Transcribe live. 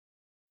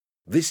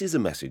This is a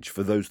message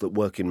for those that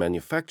work in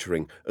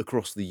manufacturing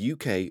across the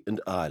UK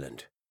and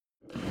Ireland.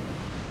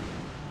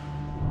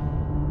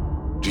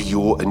 Do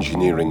your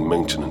engineering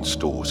maintenance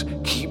stores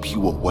keep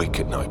you awake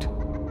at night?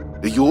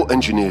 Are your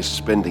engineers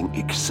spending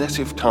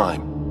excessive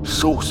time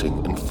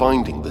sourcing and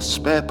finding the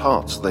spare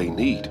parts they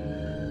need?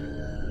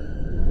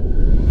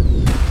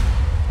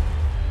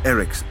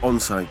 Eric's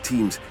on-site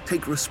teams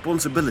take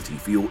responsibility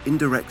for your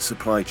indirect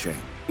supply chain,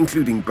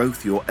 including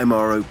both your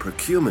MRO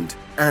procurement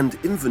and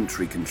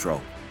inventory control.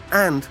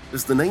 And,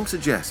 as the name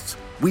suggests,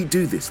 we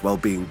do this while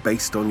being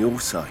based on your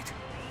site.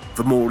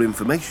 For more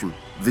information,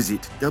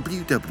 visit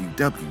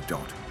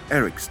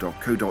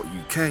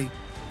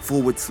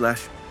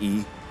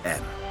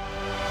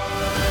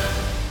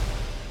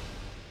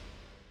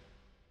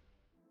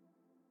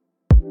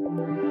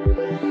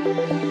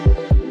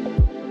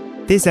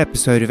This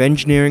episode of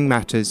Engineering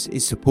Matters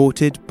is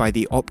supported by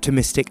The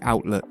Optimistic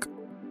Outlook.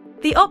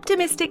 The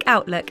Optimistic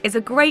Outlook is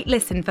a great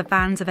listen for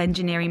fans of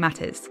Engineering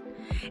Matters.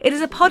 It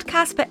is a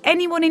podcast for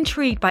anyone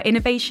intrigued by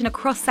innovation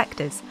across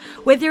sectors,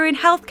 whether you're in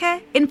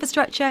healthcare,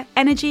 infrastructure,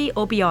 energy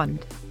or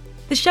beyond.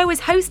 The show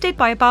is hosted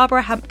by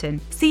Barbara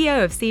Hampton,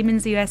 CEO of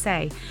Siemens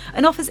USA,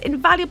 and offers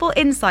invaluable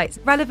insights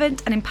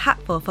relevant and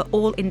impactful for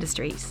all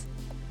industries.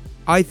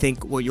 I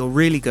think what you're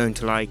really going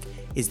to like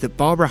is that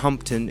Barbara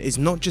Hampton is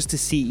not just a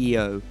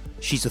CEO,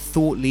 she's a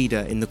thought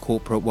leader in the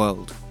corporate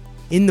world.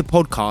 In the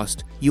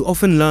podcast, you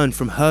often learn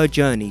from her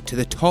journey to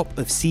the top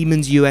of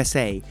Siemens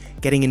USA,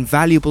 getting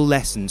invaluable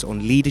lessons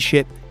on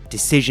leadership,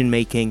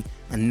 decision-making,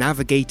 and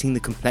navigating the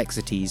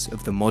complexities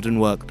of the modern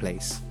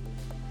workplace.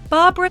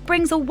 Barbara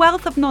brings a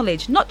wealth of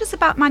knowledge not just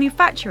about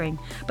manufacturing,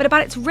 but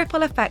about its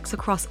ripple effects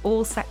across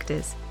all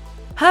sectors.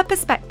 Her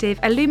perspective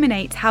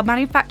illuminates how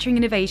manufacturing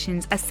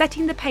innovations are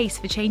setting the pace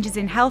for changes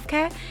in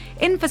healthcare,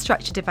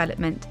 infrastructure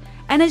development,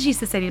 energy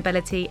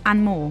sustainability,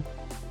 and more.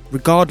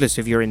 Regardless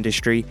of your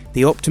industry,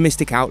 The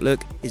Optimistic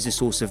Outlook is a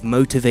source of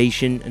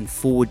motivation and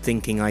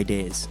forward-thinking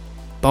ideas.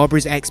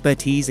 Barbara's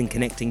expertise in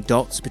connecting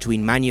dots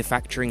between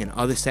manufacturing and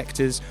other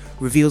sectors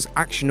reveals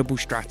actionable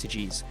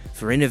strategies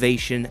for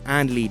innovation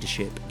and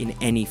leadership in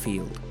any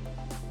field.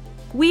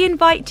 We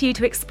invite you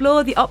to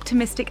explore The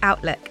Optimistic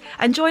Outlook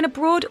and join a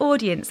broad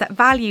audience that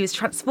values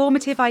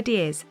transformative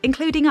ideas,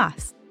 including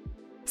us.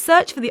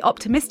 Search for The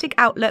Optimistic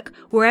Outlook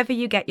wherever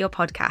you get your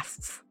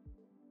podcasts.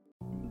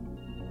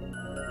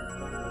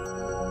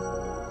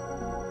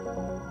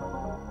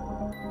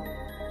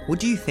 What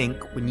do you think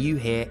when you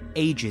hear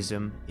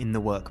ageism in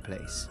the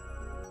workplace?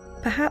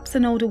 Perhaps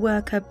an older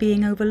worker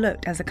being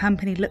overlooked as a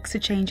company looks to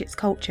change its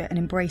culture and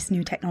embrace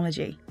new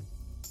technology.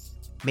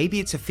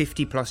 Maybe it's a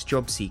 50-plus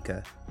job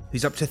seeker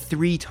who's up to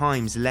 3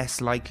 times less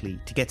likely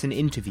to get an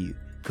interview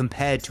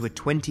compared to a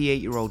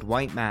 28-year-old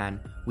white man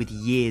with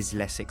years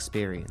less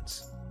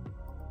experience.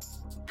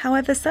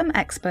 However, some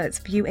experts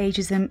view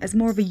ageism as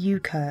more of a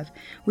U-curve,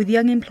 with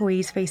young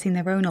employees facing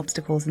their own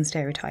obstacles and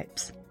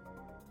stereotypes.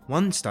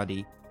 One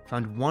study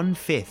found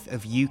 1/5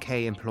 of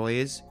UK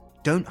employers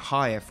don't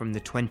hire from the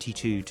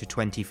 22 to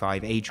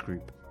 25 age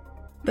group.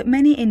 But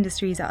many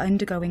industries are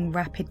undergoing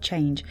rapid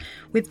change,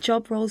 with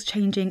job roles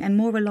changing and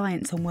more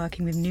reliance on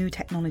working with new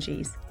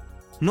technologies.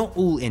 Not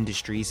all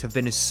industries have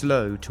been as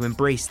slow to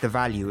embrace the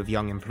value of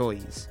young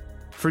employees.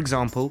 For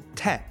example,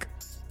 tech.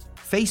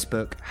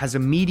 Facebook has a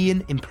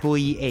median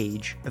employee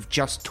age of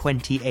just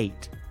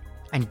 28,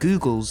 and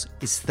Google's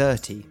is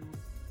 30.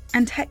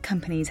 And tech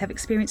companies have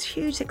experienced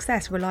huge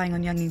success relying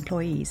on young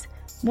employees.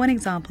 One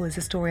example is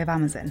the story of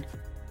Amazon.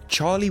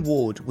 Charlie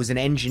Ward was an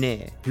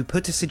engineer who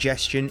put a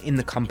suggestion in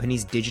the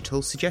company's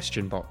digital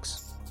suggestion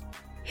box.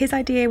 His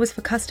idea was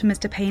for customers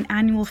to pay an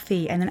annual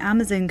fee and then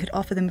Amazon could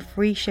offer them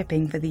free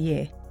shipping for the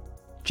year.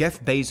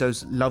 Jeff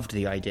Bezos loved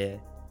the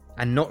idea,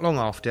 and not long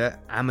after,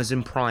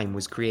 Amazon Prime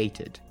was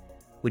created,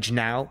 which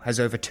now has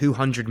over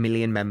 200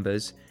 million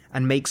members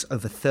and makes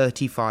over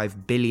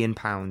 £35 billion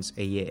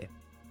a year.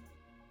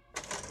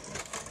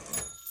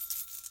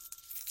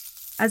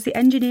 As the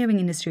engineering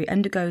industry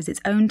undergoes its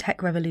own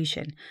tech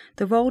revolution,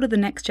 the role of the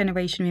next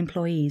generation of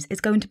employees is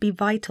going to be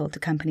vital to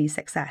companies'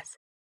 success.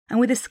 And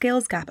with a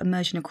skills gap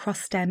emerging across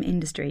STEM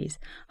industries,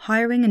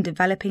 hiring and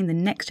developing the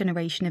next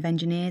generation of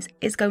engineers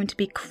is going to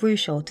be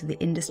crucial to the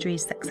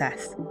industry's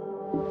success.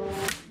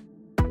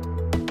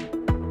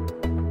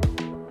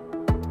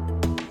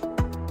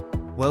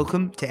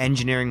 Welcome to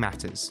Engineering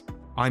Matters.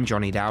 I'm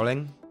Johnny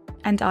Dowling.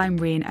 And I'm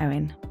Rian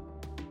Owen.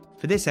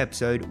 For this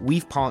episode,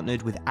 we've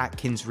partnered with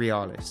Atkins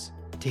Realis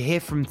to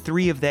hear from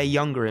 3 of their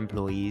younger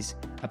employees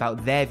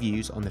about their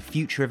views on the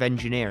future of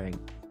engineering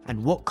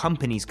and what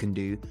companies can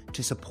do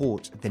to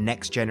support the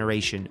next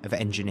generation of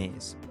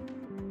engineers.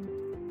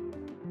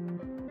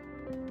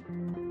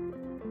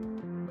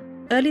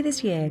 Early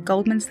this year,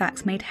 Goldman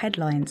Sachs made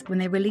headlines when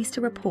they released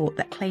a report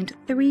that claimed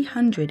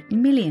 300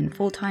 million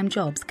full-time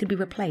jobs could be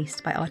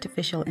replaced by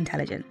artificial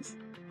intelligence.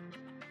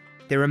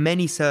 There are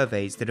many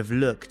surveys that have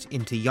looked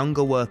into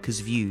younger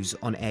workers' views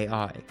on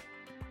AI,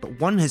 but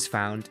one has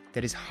found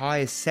that as high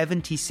as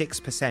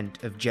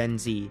 76% of Gen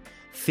Z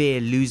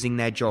fear losing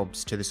their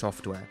jobs to the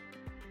software.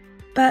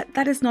 But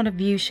that is not a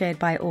view shared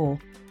by all.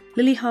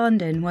 Lily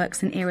Harnden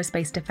works in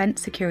aerospace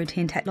defence security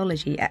and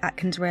technology at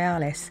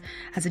AtkinsRéalis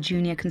as a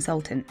junior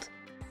consultant.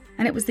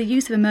 And it was the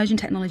use of emerging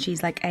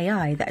technologies like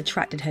AI that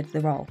attracted her to the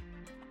role.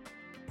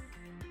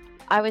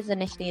 I was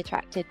initially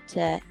attracted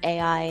to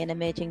AI and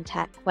emerging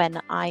tech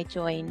when I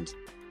joined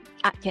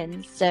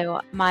Atkins.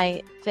 So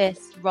my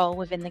first role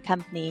within the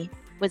company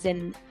was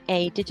in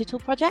a digital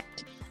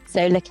project.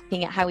 So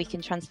looking at how we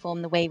can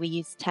transform the way we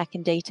use tech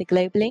and data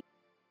globally.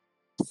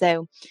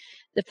 So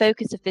the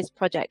focus of this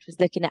project was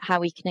looking at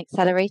how we can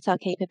accelerate our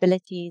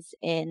capabilities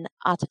in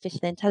artificial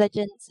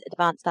intelligence,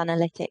 advanced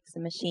analytics,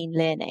 and machine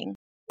learning.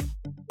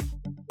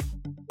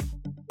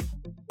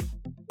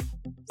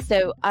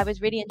 So I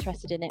was really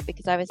interested in it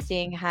because I was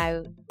seeing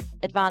how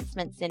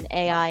advancements in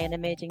AI and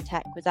emerging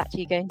tech was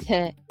actually going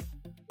to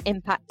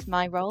impact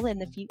my role in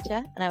the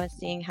future. And I was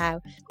seeing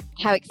how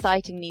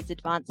exciting these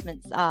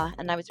advancements are.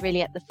 And I was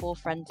really at the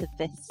forefront of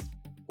this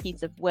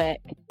piece of work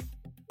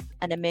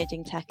and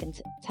emerging tech and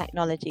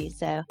technology.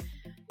 So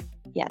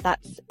yeah,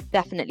 that's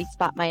definitely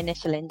sparked my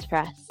initial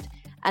interest.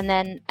 And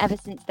then ever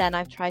since then,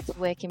 I've tried to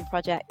work in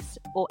projects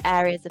or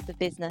areas of the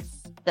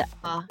business that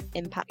are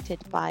impacted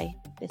by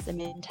this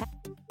emerging tech.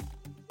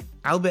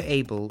 Albert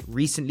Abel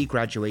recently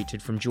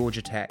graduated from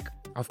Georgia Tech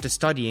after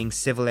studying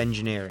civil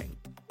engineering.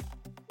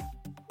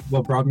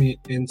 What brought me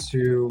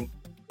into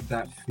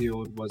that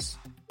field was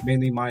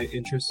mainly my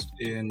interest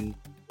in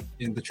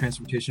the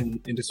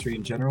transportation industry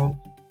in general.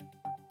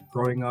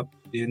 Growing up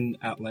in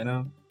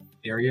Atlanta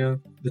area,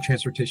 the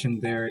transportation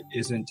there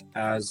isn't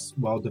as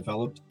well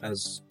developed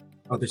as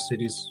other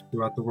cities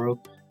throughout the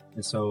world.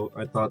 And so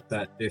I thought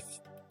that if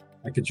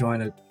I could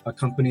join a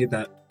company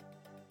that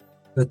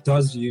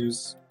does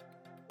use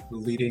the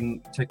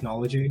leading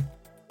technology,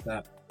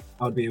 that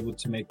I would be able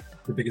to make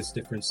the biggest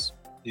difference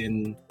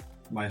in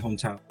my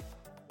hometown.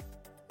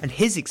 And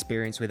his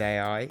experience with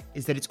AI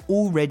is that it's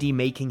already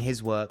making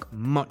his work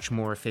much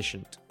more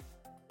efficient.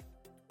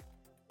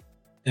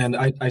 And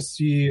I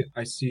see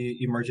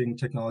emerging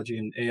technology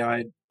and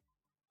AI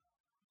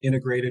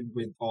integrated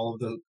with all of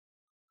the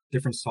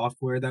different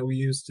software that we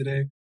use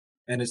today.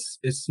 And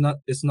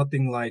it's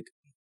nothing like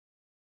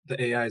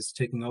the AI is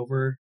taking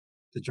over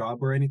the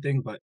job or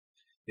anything, but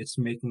it's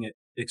making it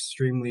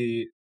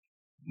extremely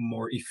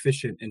more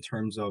efficient in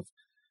terms of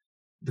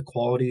the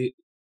quality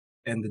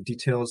and the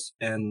details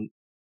and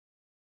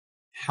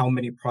how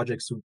many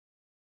projects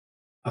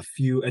a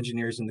few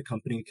engineers in the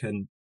company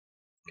can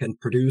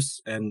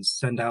produce and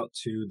send out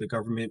to the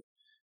government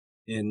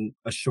in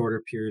a shorter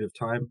period of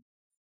time.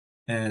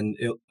 And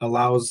it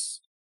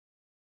allows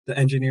the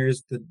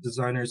engineers, the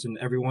designers, and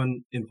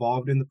everyone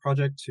involved in the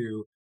project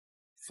to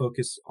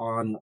focus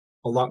on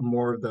a lot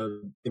more of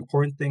the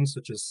important things,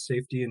 such as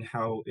safety and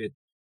how it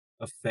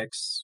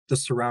affects the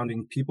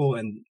surrounding people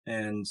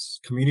and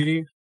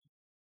community,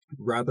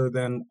 rather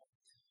than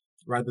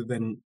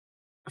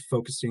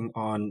focusing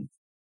on,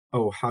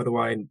 oh, how do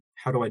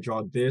I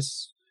draw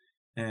this,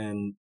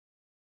 and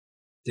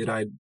did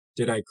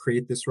I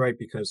create this right?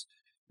 Because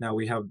now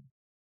we have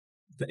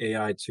the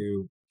AI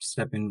to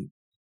step in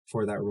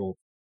for that role.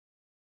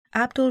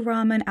 Abdul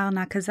Rahman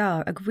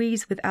Al-Nakazar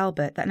agrees with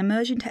Albert that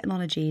emerging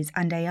technologies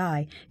and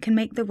AI can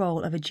make the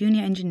role of a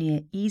junior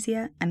engineer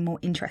easier and more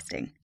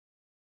interesting.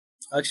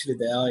 Actually,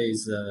 the AI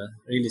is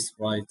really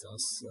surprised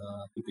us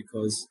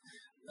because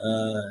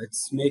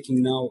it's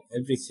making now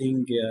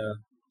everything,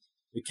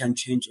 we can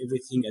change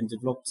everything and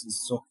develop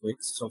so quick,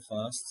 so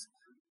fast,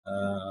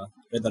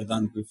 rather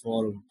than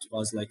before. It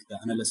was like the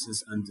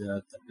analysis and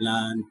the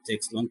plan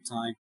takes a long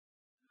time.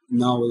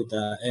 Now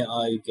the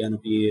AI can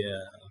be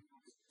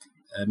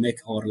make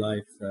our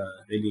life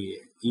really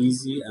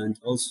easy, and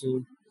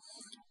also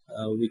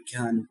we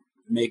can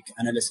make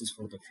analysis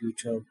for the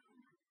future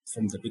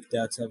from the big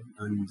data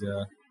and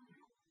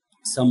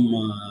some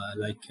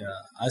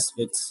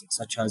aspects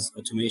such as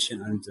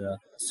automation and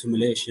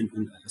simulation,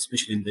 and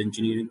especially in the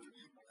engineering.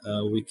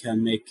 We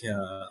can make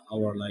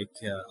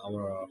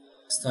our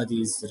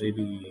studies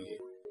really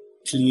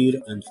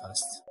clear and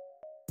fast.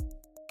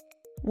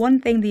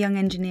 One thing the young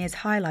engineers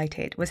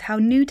highlighted was how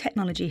new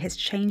technology has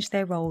changed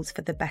their roles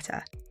for the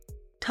better.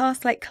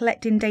 Tasks like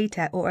collecting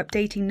data or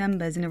updating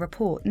numbers in a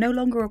report no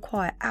longer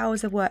require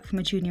hours of work from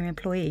a junior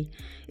employee.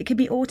 It can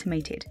be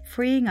automated,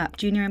 freeing up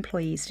junior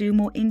employees to do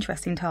more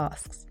interesting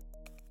tasks.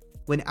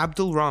 When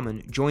Abdul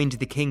Rahman joined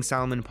the King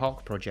Salman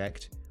Park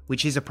project,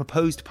 which is a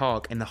proposed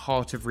park in the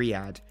heart of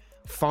Riyadh,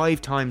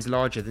 5 times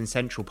larger than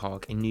Central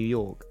Park in New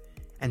York,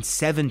 and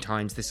 7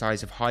 times the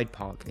size of Hyde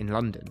Park in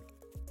London,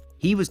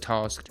 he was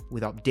tasked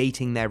with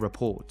updating their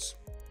reports.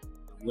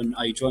 When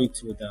I joined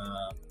to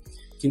the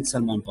King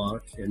Salman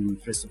Park in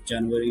 1st of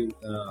January,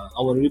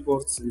 our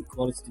reports and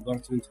quality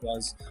department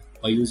was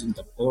by using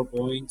the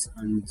PowerPoint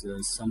and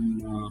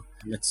some,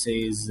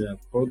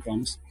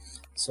 programs.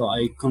 So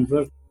I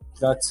convert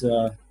that,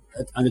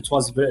 and it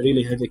was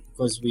really headache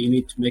because we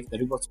need to make the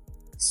reports,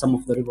 some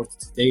of the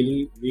reports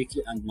daily,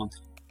 weekly, and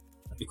monthly.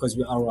 Because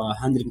we are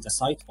handling the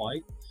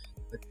site-wide,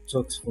 it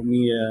took for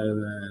me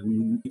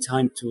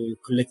time to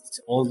collect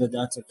all the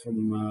data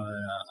from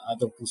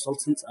other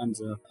consultants and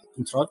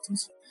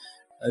contractors.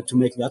 to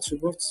make that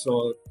report.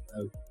 So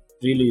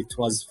really, it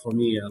was for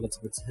me a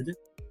little bit headache.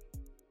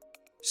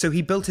 So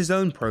he built his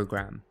own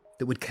program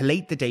that would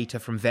collate the data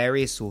from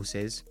various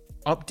sources,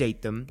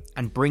 update them,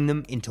 and bring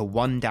them into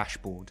one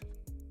dashboard.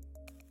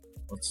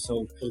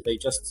 So they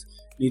just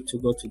need to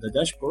go to the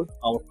dashboard,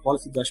 our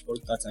quality dashboard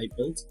that I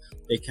built.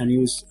 They can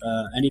use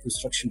any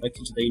construction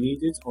package they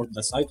needed or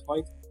the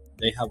site-wide.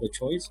 They have a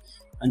choice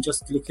and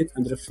just click it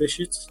and refresh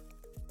it.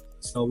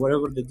 So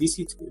wherever the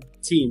DC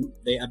team,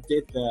 they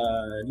update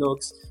the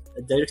logs,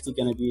 directly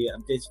going to be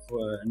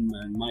updated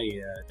in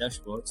my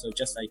dashboard. So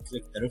just I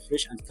click the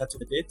refresh and cut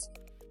the date,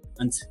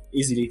 and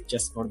easily,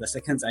 just for the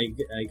seconds,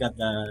 I got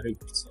the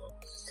report. So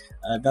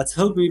that's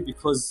helped me,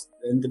 because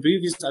in the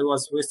previous I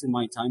was wasting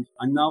my time,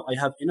 and now I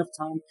have enough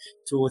time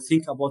to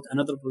think about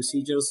another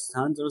procedures,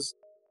 standards.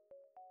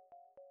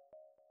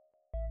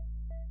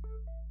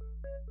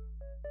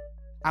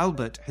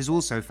 Albert has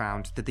also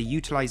found that the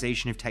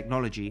utilization of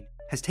technology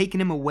has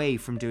taken him away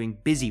from doing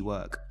busy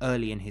work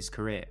early in his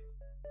career.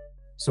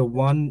 So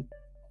one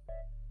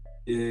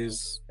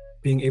is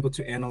being able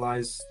to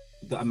analyze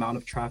the amount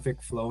of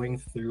traffic flowing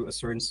through a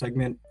certain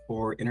segment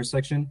or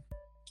intersection.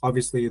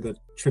 Obviously, the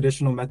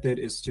traditional method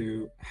is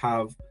to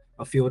have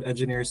a field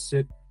engineer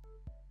sit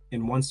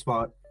in one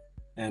spot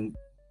and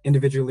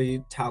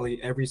individually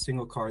tally every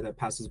single car that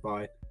passes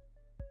by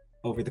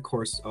over the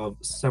course of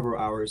several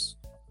hours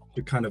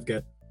to kind of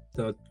get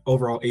the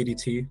overall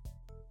ADT,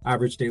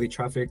 average daily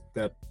traffic,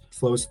 that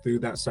flows through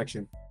that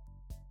section.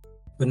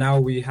 But now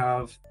we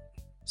have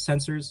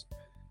sensors,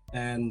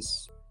 and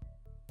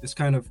it's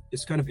kind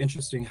of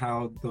interesting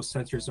how those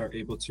sensors are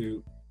able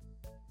to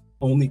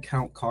only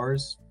count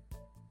cars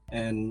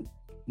and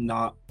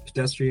not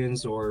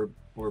pedestrians or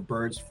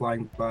birds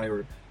flying by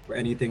or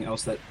anything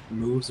else that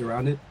moves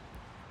around it.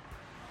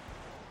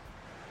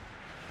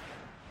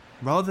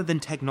 Rather than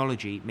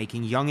technology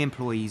making young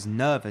employees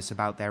nervous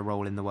about their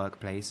role in the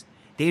workplace,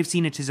 they have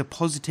seen it as a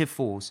positive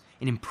force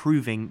in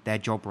improving their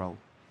job role.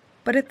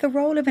 But if the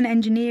role of an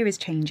engineer is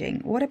changing,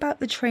 what about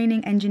the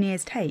training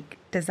engineers take?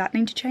 Does that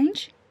need to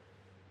change?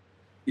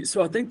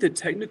 So I think the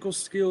technical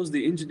skills,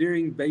 the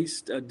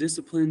engineering-based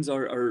disciplines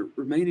are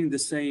remaining the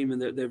same,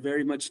 and they're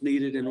very much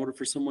needed in order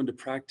for someone to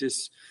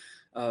practice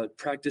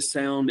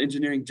sound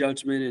engineering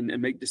judgment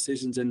and make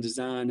decisions in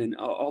design and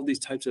all these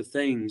types of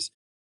things.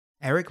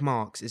 Eric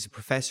Marks is a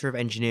professor of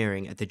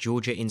engineering at the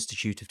Georgia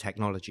Institute of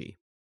Technology.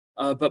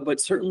 But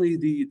certainly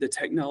the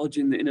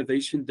technology and the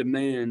innovation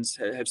demands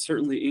have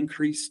certainly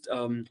increased.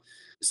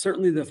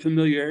 Certainly the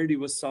familiarity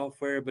with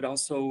software, but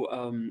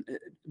also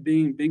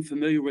being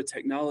familiar with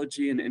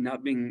technology and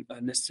not being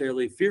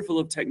necessarily fearful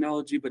of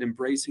technology, but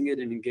embracing it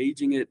and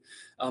engaging it.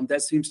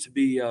 That seems to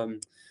be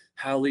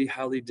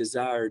highly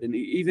desired. And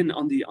even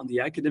on the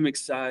academic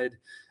side,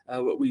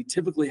 what we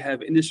typically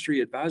have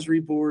industry advisory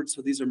boards.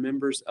 So these are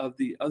members of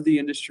the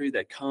industry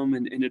that come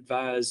and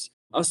advise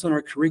us on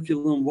our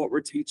curriculum, what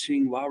we're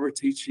teaching, why we're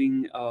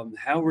teaching,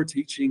 how we're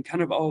teaching,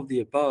 kind of all of the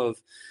above.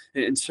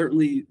 And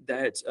certainly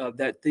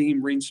that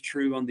theme rings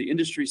true on the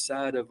industry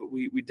side of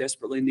we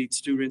desperately need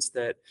students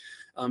that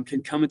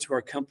can come into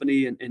our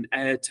company and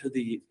add to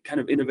the kind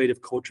of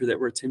innovative culture that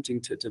we're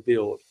attempting to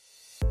build.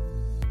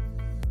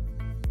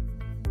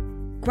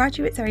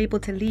 Graduates are able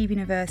to leave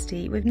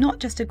university with not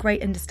just a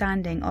great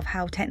understanding of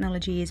how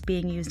technology is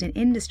being used in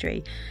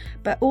industry,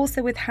 but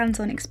also with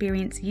hands-on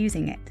experience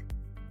using it.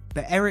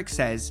 But Eric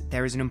says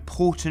there is an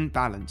important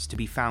balance to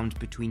be found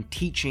between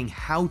teaching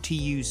how to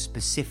use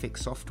specific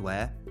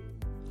software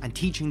and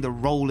teaching the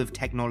role of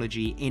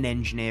technology in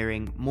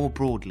engineering more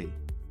broadly.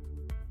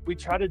 We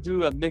try to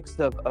do a mix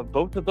of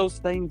both of those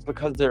things,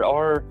 because there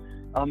are,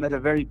 at a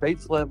very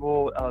base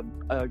level,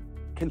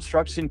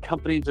 construction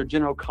companies or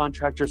general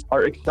contractors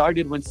are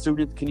excited when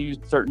students can use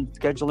certain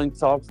scheduling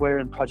software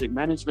and project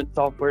management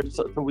software.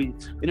 So we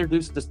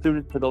introduce the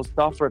students to those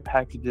software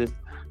packages.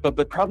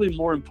 But probably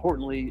more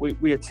importantly,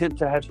 we attempt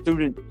to have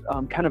students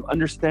kind of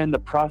understand the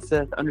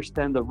process,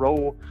 understand the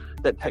role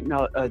that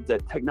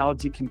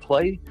technology can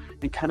play,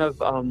 and kind of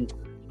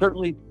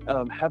certainly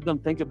have them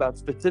think about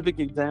specific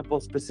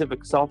examples,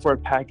 specific software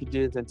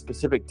packages, and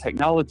specific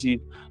technologies,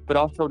 but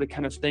also to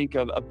kind of think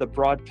of the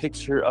broad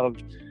picture of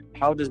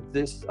how does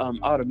this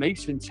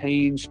automation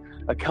change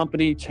a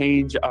company,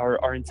 change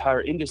our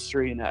entire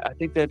industry. And I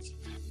think that's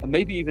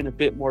maybe even a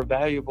bit more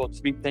valuable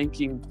to be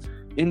thinking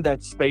in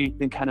that space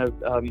and kind of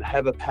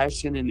have a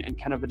passion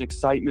and kind of an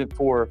excitement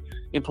for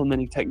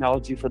implementing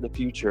technology for the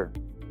future.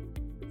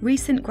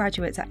 Recent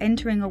graduates are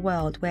entering a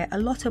world where a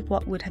lot of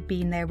what would have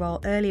been their role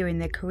earlier in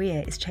their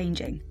career is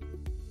changing.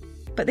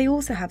 But they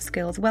also have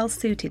skills well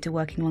suited to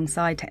working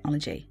alongside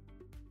technology.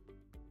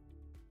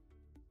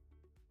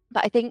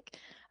 But I think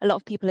a lot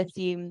of people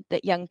assume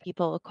that young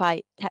people are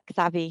quite tech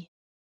savvy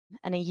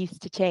and are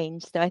used to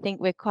change. So I think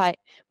we're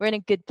in a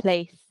good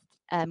place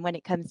when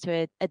it comes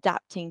to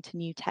adapting to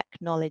new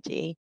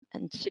technology,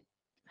 and should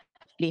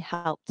really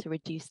help to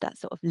reduce that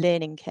sort of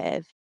learning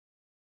curve.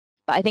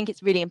 But I think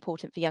it's really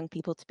important for young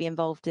people to be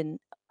involved in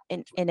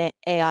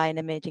AI and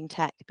emerging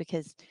tech,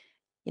 because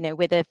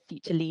we're the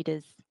future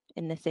leaders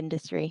in this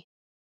industry.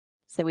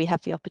 so we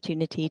have the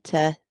opportunity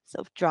to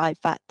sort of drive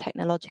that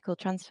technological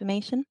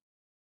transformation.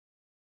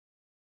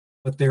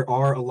 But there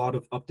are a lot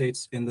of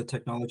updates in the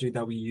technology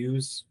that we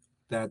use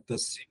that the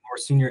more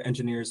senior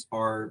engineers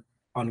are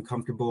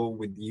uncomfortable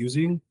with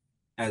using,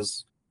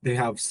 as they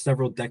have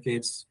several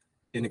decades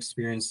in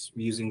experience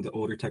using the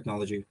older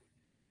technology.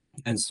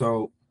 And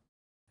so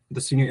the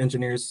senior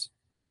engineers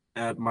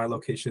at my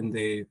location,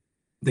 they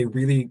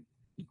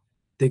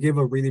give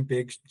a really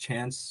big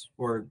chance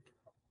or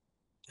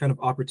kind of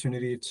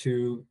opportunity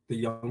to the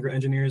younger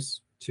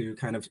engineers to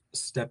kind of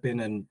step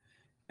in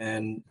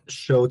and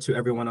show to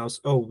everyone else,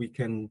 oh, we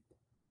can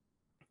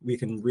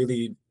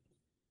really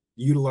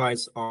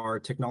utilize our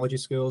technology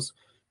skills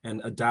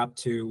and adapt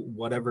to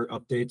whatever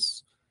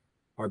updates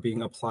are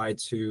being applied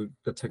to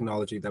the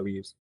technology that we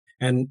use.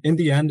 And in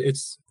the end,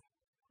 it's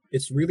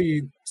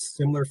really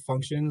similar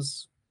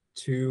functions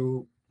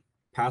to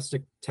past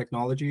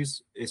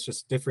technologies. It's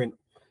just different.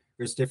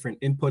 There's different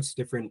inputs,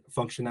 different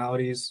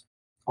functionalities,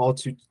 all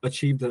to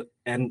achieve the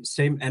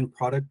same end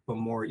product, but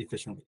more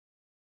efficiently.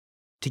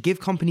 To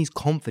give companies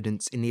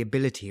confidence in the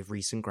ability of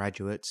recent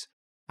graduates,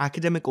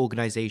 academic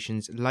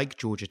organisations like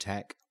Georgia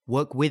Tech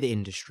work with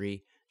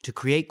industry to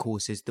create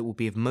courses that will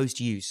be of most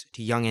use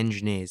to young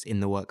engineers in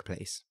the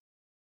workplace.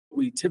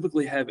 We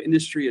typically have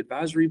industry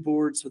advisory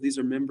boards, so these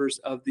are members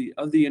of the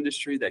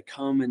industry that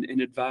come and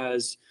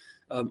advise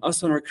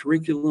us on our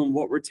curriculum,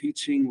 what we're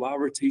teaching, why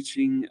we're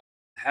teaching,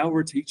 how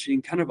we're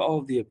teaching, kind of all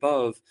of the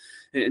above.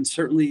 And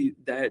certainly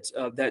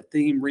that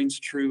theme rings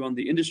true on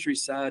the industry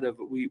side of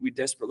we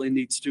desperately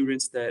need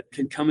students that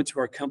can come into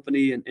our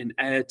company and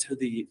add to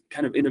the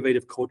kind of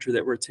innovative culture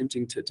that we're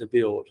attempting to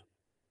build.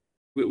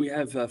 We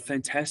have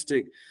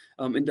fantastic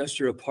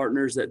industrial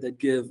partners that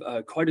give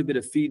quite a bit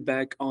of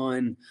feedback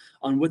on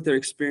what they're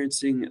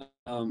experiencing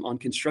on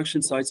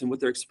construction sites and what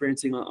they're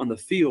experiencing on the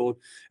field.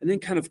 And then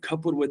kind of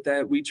coupled with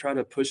that, we try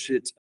to push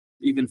it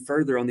even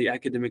further on the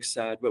academic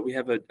side. But we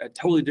have a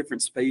totally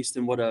different space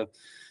than what a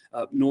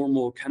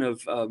normal kind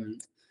of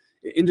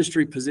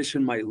industry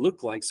position might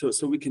look like.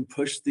 So we can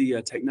push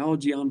the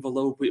technology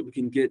envelope. We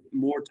can get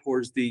more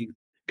towards the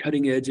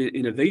cutting edge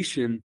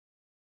innovation.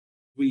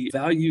 We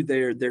value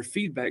their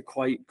feedback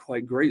quite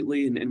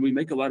greatly, and we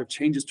make a lot of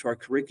changes to our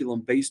curriculum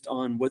based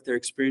on what they're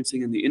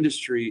experiencing in the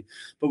industry.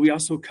 But we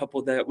also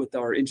couple that with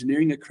our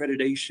engineering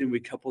accreditation. We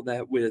couple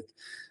that with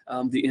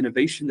the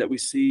innovation that we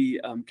see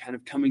kind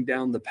of coming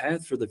down the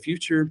path for the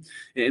future,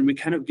 and we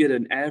kind of get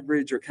an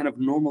average or kind of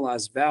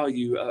normalized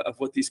value of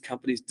what these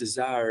companies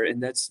desire,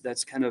 and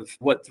that's kind of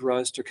what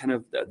thrust or kind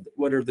of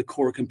what are the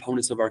core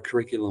components of our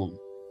curriculum.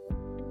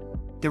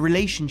 The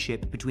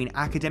relationship between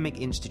academic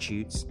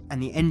institutes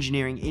and the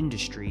engineering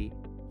industry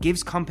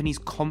gives companies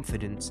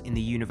confidence in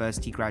the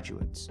university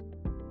graduates,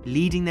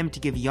 leading them to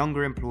give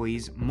younger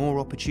employees more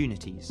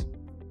opportunities.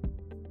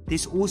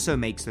 This also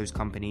makes those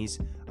companies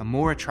a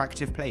more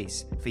attractive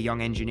place for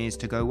young engineers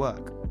to go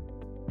work.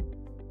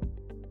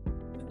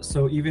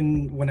 So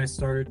even when I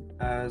started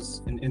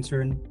as an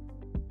intern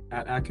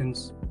at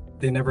Atkins,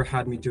 they never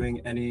had me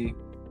doing any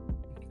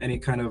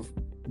kind of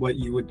what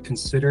you would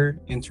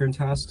consider intern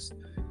tasks.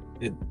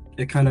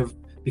 It kind of,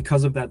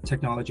 because of that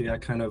technology, I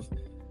kind of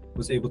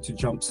was able to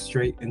jump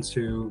straight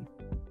into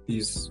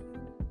these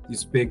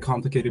big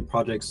complicated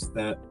projects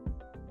that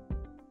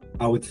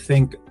I would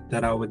think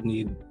that I would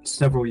need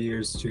several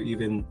years to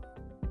even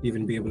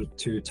be able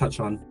to touch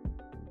on.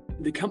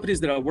 The companies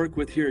that I work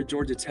with here at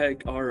Georgia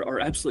Tech are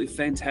absolutely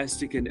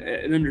fantastic in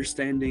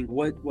understanding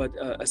what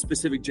a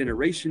specific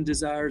generation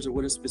desires or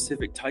what a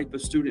specific type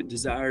of student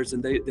desires,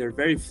 and they're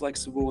very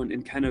flexible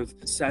and kind of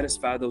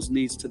satisfy those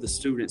needs to the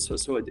students.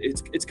 So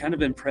it's kind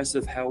of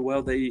impressive how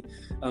well they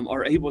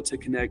are able to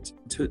connect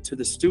to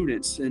the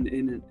students.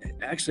 And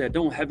actually, I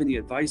don't have any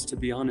advice, to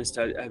be honest.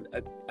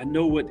 I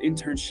know what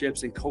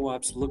internships and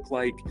co-ops look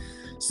like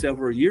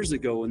several years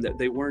ago, and that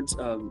they weren't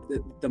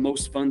the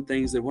most fun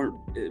things. They weren't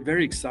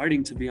very exciting,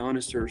 to be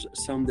honest, or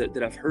some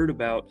that I've heard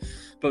about,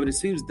 but it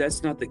seems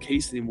that's not the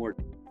case anymore.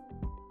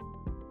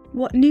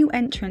 What new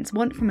entrants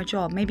want from a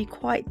job may be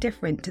quite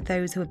different to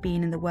those who have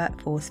been in the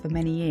workforce for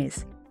many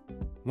years.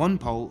 One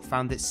poll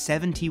found that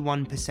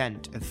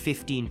 71% of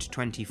 15 to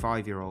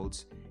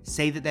 25-year-olds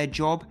say that their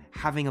job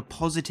having a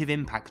positive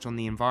impact on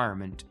the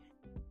environment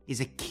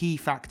is a key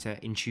factor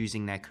in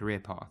choosing their career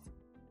path.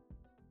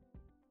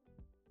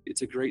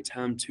 It's a great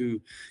time to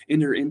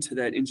enter into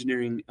that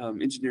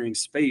engineering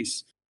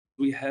space.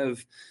 We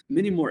have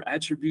many more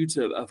attributes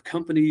of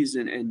companies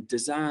and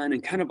design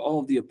and kind of all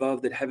of the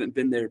above that haven't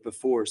been there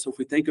before. So if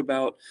we think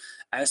about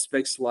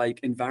aspects like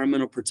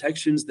environmental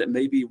protections that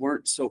maybe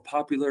weren't so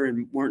popular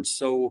and weren't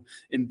so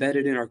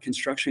embedded in our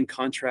construction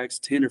contracts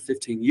 10 or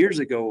 15 years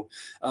ago,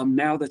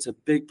 now that's a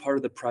big part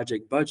of the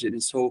project budget.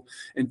 And so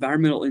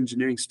environmental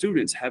engineering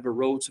students have a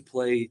role to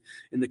play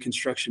in the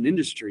construction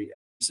industry.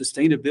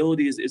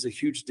 Sustainability is a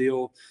huge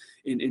deal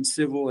in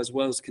civil as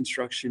well as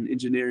construction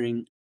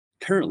engineering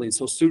currently. And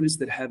so students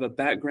that have a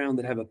background,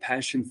 that have a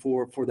passion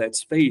for that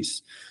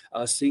space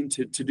seem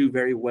to do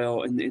very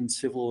well in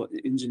civil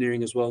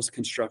engineering as well as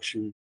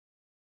construction.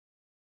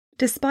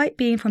 Despite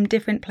being from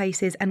different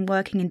places and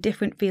working in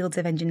different fields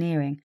of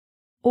engineering,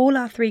 all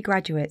our 3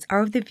 graduates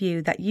are of the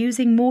view that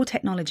using more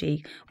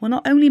technology will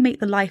not only make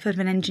the life of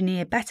an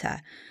engineer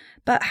better,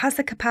 but has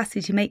the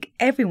capacity to make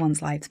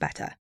everyone's lives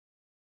better.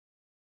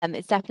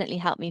 It's definitely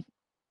helped me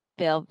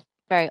feel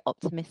very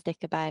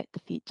optimistic about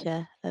the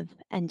future of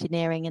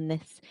engineering in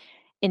this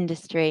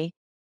industry.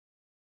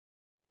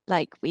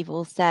 Like we've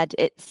all said,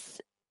 it's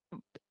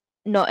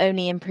not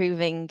only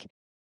improving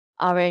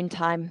our own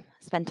time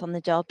spent on the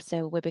job,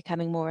 so we're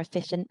becoming more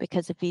efficient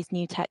because of these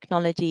new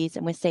technologies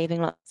and we're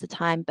saving lots of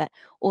time, but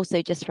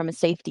also just from a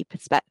safety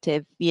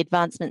perspective, the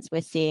advancements we're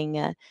seeing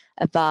are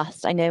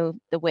vast. I know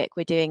the work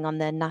we're doing on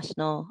the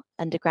National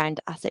Underground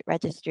Asset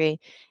Registry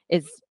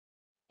it's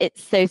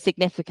so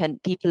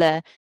significant. People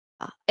are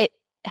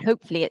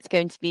hopefully it's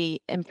going to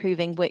be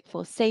improving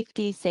workforce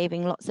safety,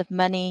 saving lots of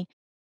money,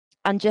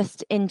 and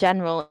just in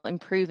general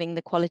improving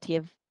the quality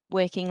of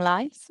working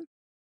lives.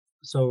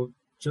 So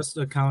just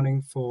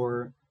accounting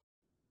for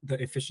the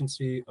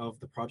efficiency of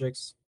the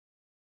projects,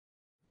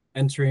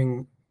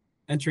 entering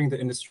the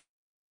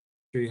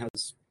industry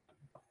has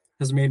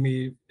made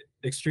me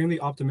extremely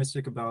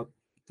optimistic about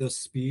the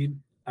speed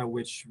at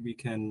which we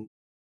can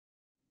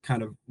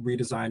kind of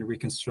redesign,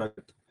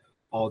 reconstruct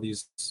all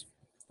these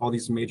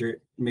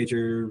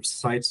major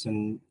sites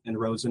and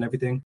roads and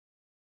everything.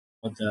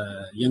 For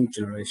the young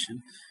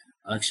generation,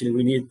 actually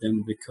we need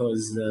them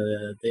because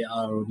they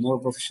are more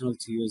professional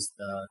to use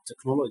the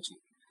technology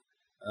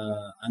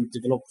and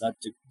develop that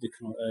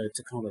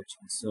technology.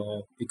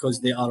 So because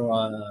they are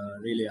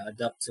really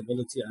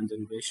adaptability and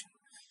innovation,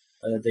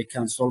 they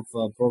can solve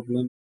a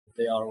problem.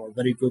 They are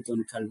very good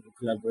on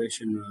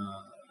collaboration,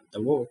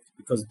 the work,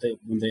 because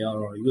when they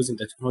are using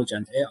the technology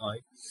and AI,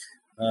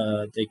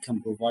 they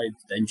can provide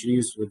the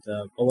engineers with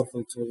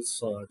powerful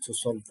tools to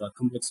solve the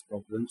complex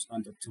problems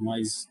and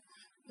optimize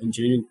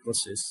engineering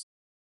process.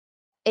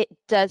 It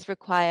does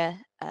require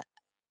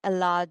a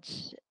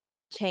large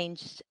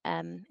change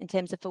in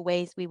terms of the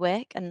ways we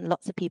work, and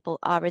lots of people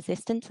are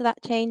resistant to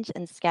that change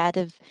and scared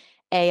of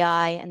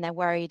AI, and they're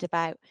worried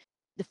about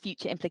the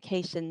future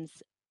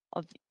implications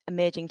of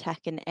emerging tech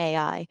and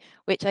AI,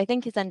 which I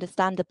think is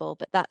understandable,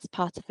 but that's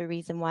part of the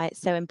reason why it's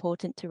so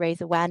important to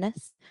raise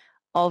awareness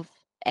of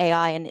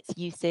AI and its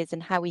uses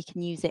and how we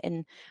can use it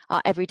in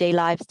our everyday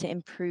lives to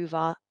improve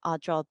our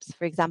jobs.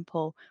 For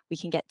example, we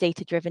can get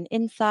data-driven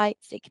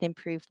insights, it can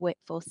improve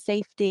workforce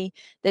safety.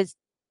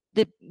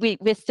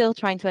 We're still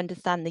trying to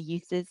understand the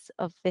uses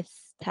of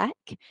this tech,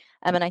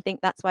 and I think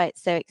that's why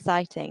it's so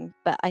exciting.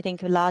 But I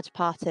think a large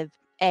part of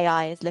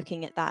AI is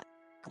looking at that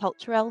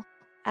cultural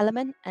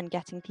element and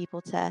getting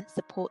people to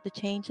support the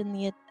change in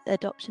the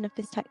adoption of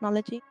this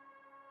technology.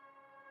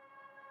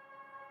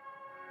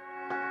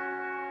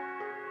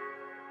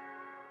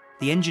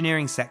 The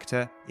engineering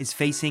sector is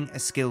facing a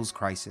skills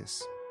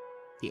crisis.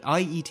 The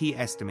IET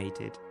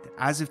estimated that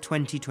as of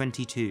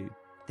 2022,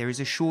 there is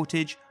a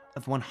shortage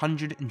of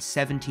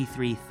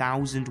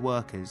 173,000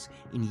 workers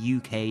in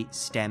UK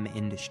STEM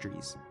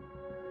industries.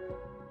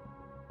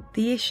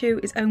 The issue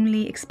is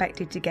only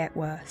expected to get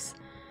worse.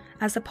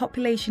 As the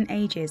population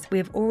ages, we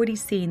have already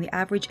seen the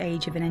average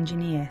age of an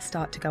engineer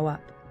start to go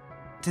up.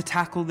 To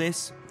tackle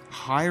this,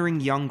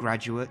 hiring young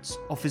graduates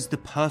offers the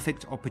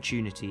perfect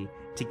opportunity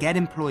to get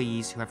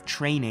employees who have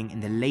training in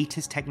the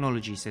latest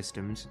technology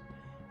systems,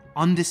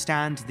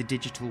 understand the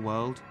digital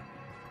world,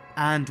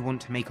 and want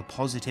to make a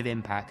positive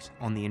impact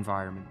on the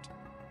environment.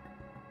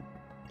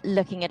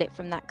 Looking at it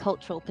from that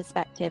cultural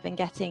perspective and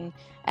getting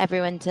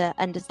everyone to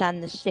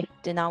understand the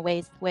shift in our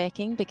ways of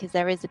working, because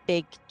there is a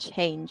big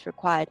change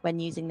required when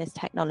using this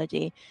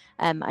technology.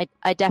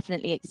 I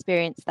definitely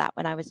experienced that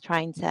when I was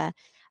trying to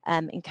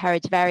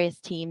encourage various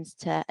teams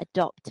to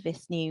adopt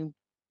this new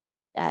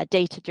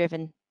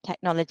data-driven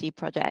technology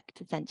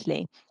project,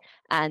 essentially.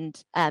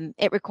 And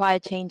it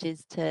required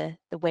changes to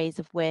the ways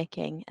of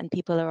working, and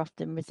people are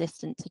often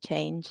resistant to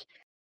change.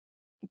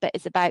 But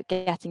it's about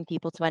getting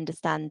people to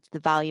understand the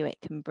value it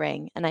can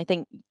bring. And I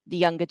think the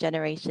younger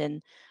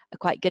generation are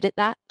quite good at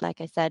that. Like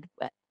I said,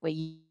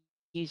 we're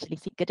usually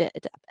good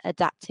at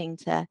adapting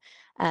to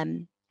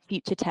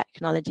future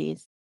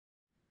technologies.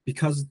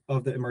 Because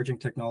of the emerging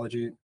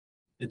technology,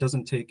 it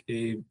doesn't take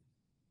a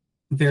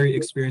very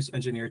experienced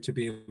engineer to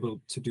be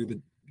able to do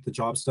the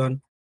jobs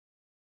done.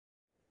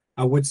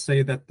 I would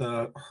say that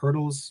the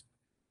hurdles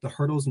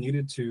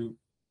needed to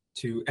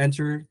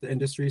enter the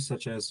industry,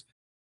 such as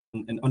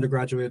an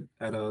undergraduate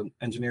at an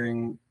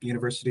engineering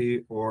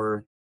university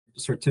or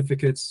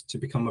certificates to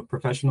become a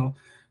professional,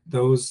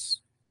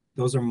 those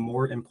are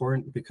more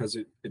important, because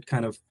it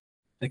kind of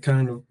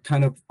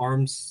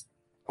arms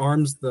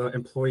the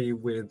employee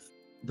with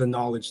the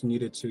knowledge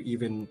needed to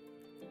even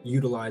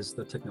utilize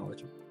the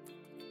technology.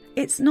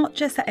 It's not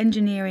just that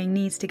engineering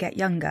needs to get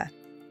younger.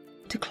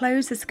 To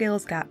close the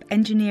skills gap,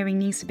 engineering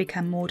needs to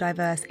become more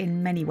diverse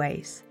in many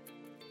ways.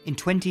 In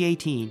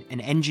 2018,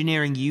 an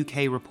Engineering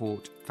UK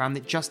report found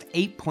that just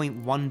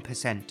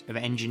 8.1% of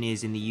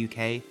engineers in the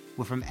UK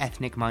were from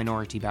ethnic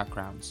minority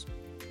backgrounds.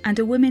 And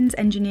a Women's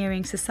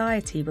Engineering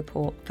Society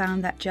report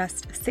found that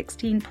just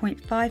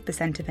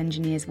 16.5% of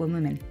engineers were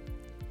women.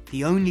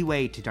 The only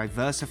way to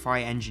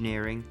diversify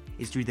engineering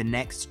is through the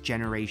next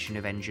generation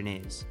of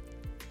engineers.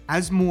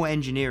 As more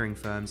engineering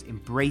firms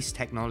embrace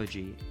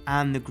technology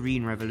and the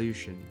green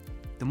revolution,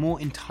 the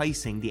more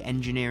enticing the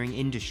engineering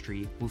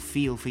industry will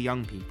feel for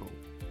young people,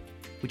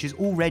 which is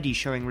already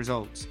showing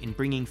results in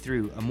bringing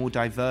through a more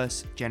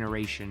diverse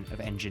generation of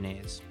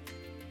engineers.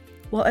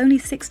 While only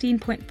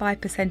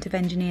 16.5% of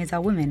engineers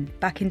are women,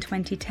 back in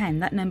 2010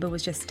 that number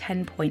was just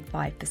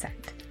 10.5%.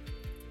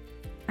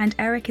 And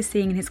Eric is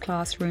seeing in his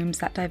classrooms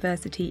that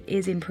diversity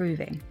is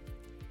improving.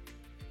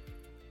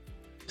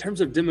 In terms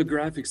of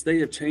demographics, they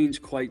have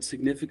changed quite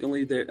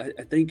significantly.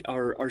 I think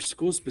our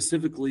school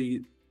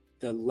specifically,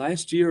 the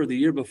last year or the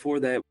year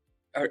before that,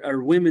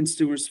 our women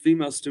students,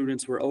 female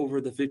students were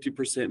over the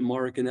 50%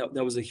 mark, and that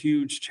was a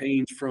huge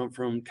change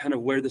from kind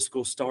of where the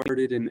school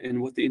started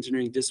and what the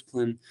engineering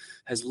discipline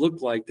has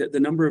looked like. That the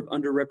number of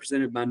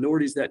underrepresented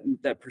minorities,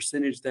 that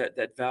percentage,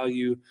 that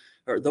value,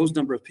 or those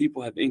number of people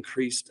have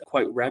increased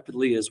quite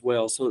rapidly as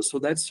well. So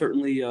that's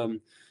certainly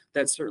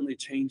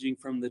changing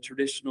from the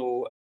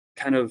traditional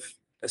kind of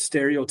a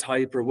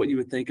stereotype or what you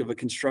would think of a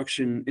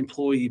construction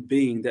employee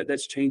being.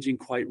 That's changing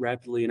quite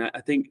rapidly, and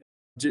I think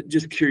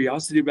just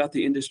curiosity about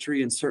the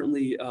industry, and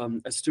certainly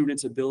a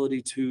student's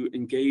ability to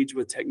engage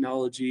with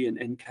technology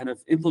and kind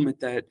of implement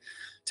that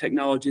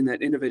technology and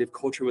that innovative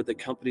culture with the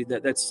company,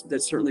 that's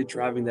certainly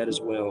driving that as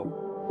well.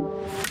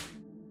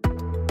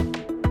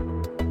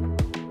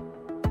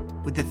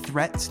 With the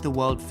threats the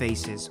world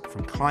faces,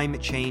 from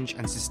climate change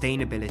and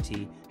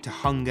sustainability to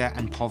hunger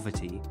and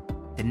poverty,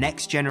 the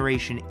next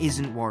generation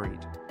isn't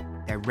worried.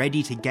 They're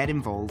ready to get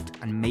involved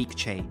and make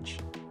change.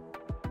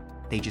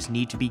 They just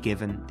need to be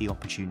given the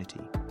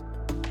opportunity.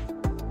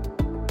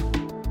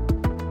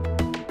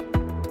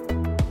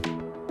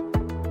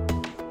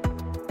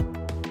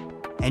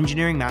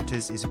 Engineering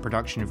Matters is a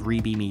production of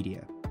Reby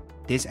Media.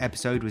 This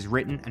episode was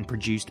written and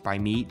produced by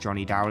me,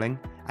 Johnny Dowling,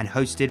 and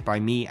hosted by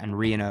me and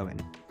Rian Owen.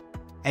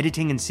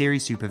 Editing and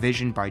series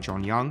supervision by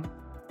John Young.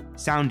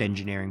 Sound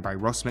engineering by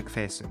Ross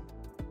McPherson.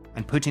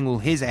 And putting all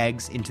his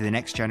eggs into the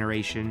next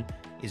generation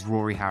is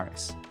Rory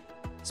Harris.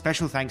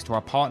 Special thanks to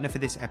our partner for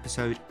this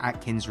episode,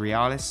 Atkins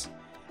Realis,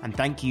 and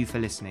thank you for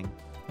listening.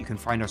 You can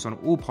find us on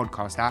all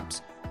podcast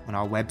apps, on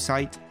our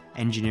website,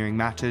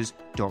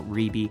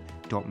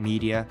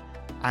 engineeringmatters.reby.media,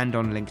 and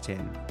on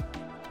LinkedIn.